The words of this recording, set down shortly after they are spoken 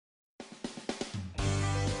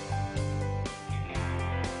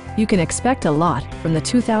You can expect a lot from the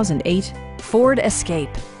 2008 Ford Escape.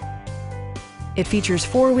 It features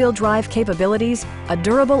four-wheel drive capabilities, a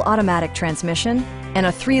durable automatic transmission, and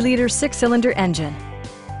a 3-liter 6-cylinder engine.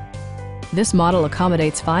 This model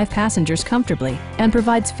accommodates 5 passengers comfortably and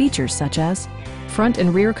provides features such as front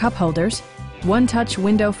and rear cup holders, one-touch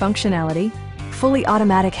window functionality, fully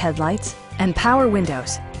automatic headlights, and power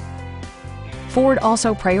windows. Ford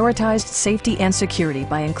also prioritized safety and security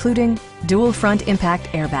by including dual front impact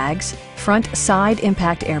airbags, front side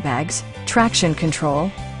impact airbags, traction control,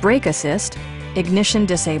 brake assist, ignition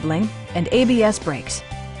disabling, and ABS brakes.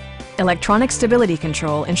 Electronic stability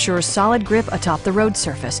control ensures solid grip atop the road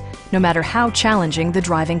surface, no matter how challenging the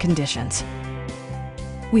driving conditions.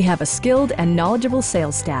 We have a skilled and knowledgeable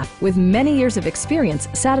sales staff with many years of experience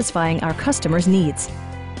satisfying our customers' needs.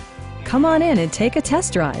 Come on in and take a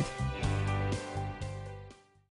test drive.